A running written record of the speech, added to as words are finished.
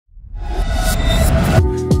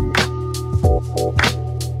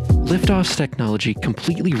Liftoff's technology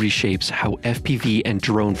completely reshapes how FPV and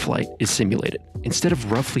drone flight is simulated. Instead of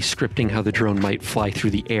roughly scripting how the drone might fly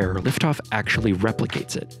through the air, Liftoff actually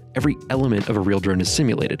replicates it. Every element of a real drone is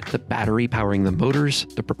simulated: the battery powering the motors,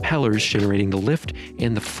 the propellers generating the lift,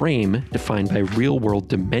 and the frame defined by real-world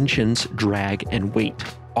dimensions, drag, and weight.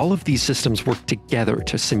 All of these systems work together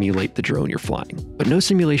to simulate the drone you're flying. But no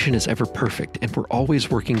simulation is ever perfect, and we're always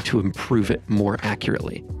working to improve it more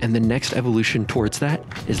accurately. And the next evolution towards that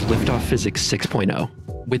is Liftoff Physics 6.0.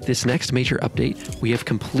 With this next major update, we have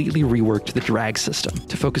completely reworked the drag system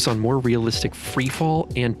to focus on more realistic freefall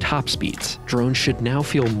and top speeds. Drones should now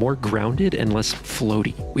feel more grounded and less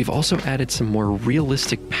floaty. We've also added some more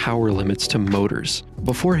realistic power limits to motors.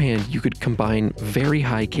 Beforehand, you could combine very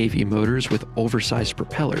high kV motors with oversized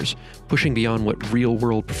propellers, pushing beyond what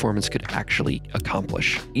real-world performance could actually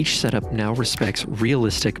accomplish. Each setup now respects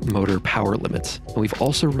realistic motor power limits, and we've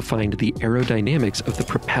also refined the aerodynamics of the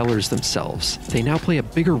propellers themselves. They now play a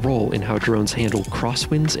bigger role in how drones handle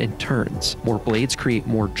crosswinds and turns. More blades create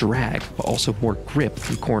more drag, but also more grip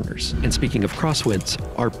through corners. And speaking of crosswinds,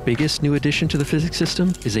 our biggest new addition to the physics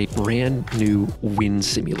system is a brand new wind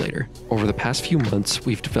simulator. Over the past few months,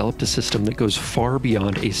 we've developed a system that goes far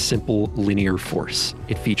beyond a simple linear force.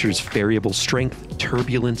 It features variable strength,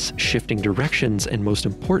 turbulence, shifting directions, and most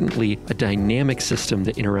importantly, a dynamic system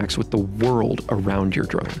that interacts with the world around your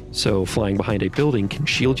drone. So flying behind a building can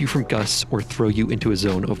shield you from gusts or throw you into a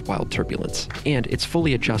zone of wild turbulence. And it's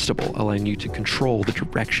fully adjustable, allowing you to control the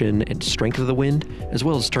direction and strength of the wind, as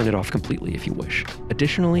well as turn it off completely if you wish.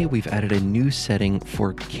 Additionally, we've added a new setting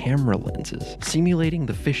for camera lenses, simulating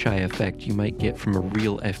the fisheye effect you might get from a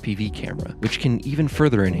real FPV camera, which can even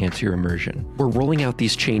further enhance your immersion. We're rolling out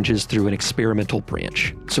these changes through an experimental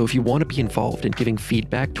branch. So if you want to be involved in giving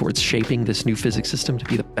feedback towards shaping this new physics system to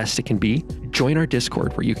be the best it can be, join our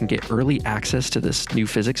Discord where you can get early access to this new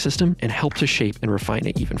physics system and help to shape and refine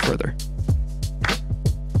it even further.